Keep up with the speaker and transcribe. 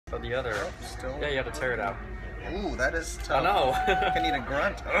So the other. Still. Yeah, you have to tear it out. Ooh, that is tough. I know. I need a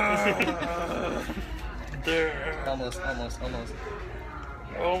grunt. There. Almost.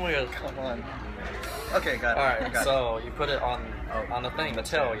 Oh my god. Come on. Okay, got it. Alright, got so you put it on the thing, the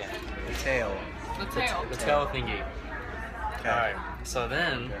tail again. the tail. The tail. The tail thingy. Okay. Alright, so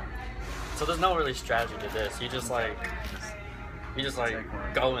then, so there's no really strategy to this. You just like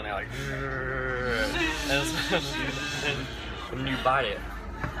go in there like, and you bite it.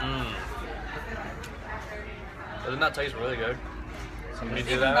 Doesn't that taste really good? When you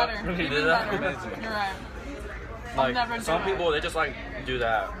do that? Better. When you Even do that? better. You're right. Like, never do some it. people, they just like do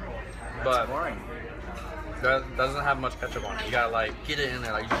that. But Boring. that doesn't have much ketchup on it. You gotta like get it in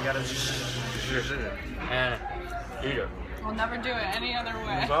there, like you gotta and eat it. We'll never do it any other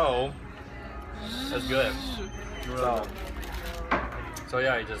way. So that's good. So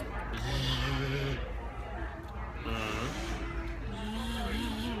yeah, you just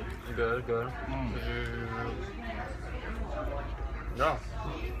good. Yeah.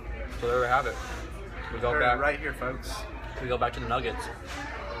 So there we have it. We go back right here, folks. We go back to the nuggets.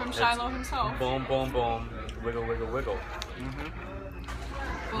 From Shiloh himself. Boom, wiggle. Boom, Wiggle, boom,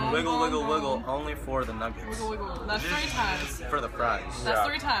 wiggle, boom. wiggle. Only for the nuggets. Wiggle. That's 3 times. For the fries. That's Yeah.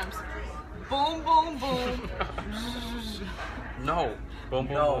 3 times. Boom, boom, boom. No. Boom.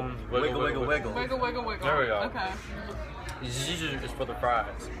 Wiggle. Wiggle. There we go. Okay. It's for the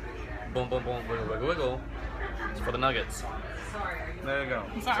fries. Boom, wiggle. It's for the nuggets. There you go.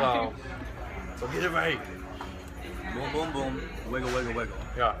 Sorry. So get it right. Boom. Wiggle.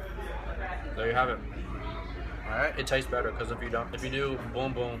 Yeah. There you have it. All right. It tastes better because if you do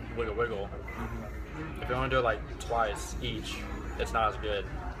boom, wiggle. If you only do it like twice each, it's not as good.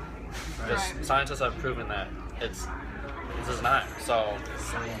 Because scientists have proven that it's just not. So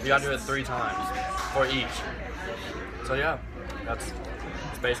you gotta do it 3 times for each. So yeah, that's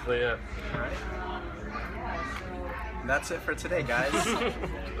basically it. All right. That's it for today, guys.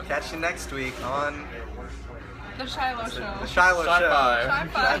 Catch you next week on The Shiloh Show. the Shiloh Show. Shi-Fi.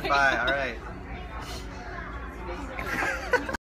 Shi-Fi. Shi-Fi. All right.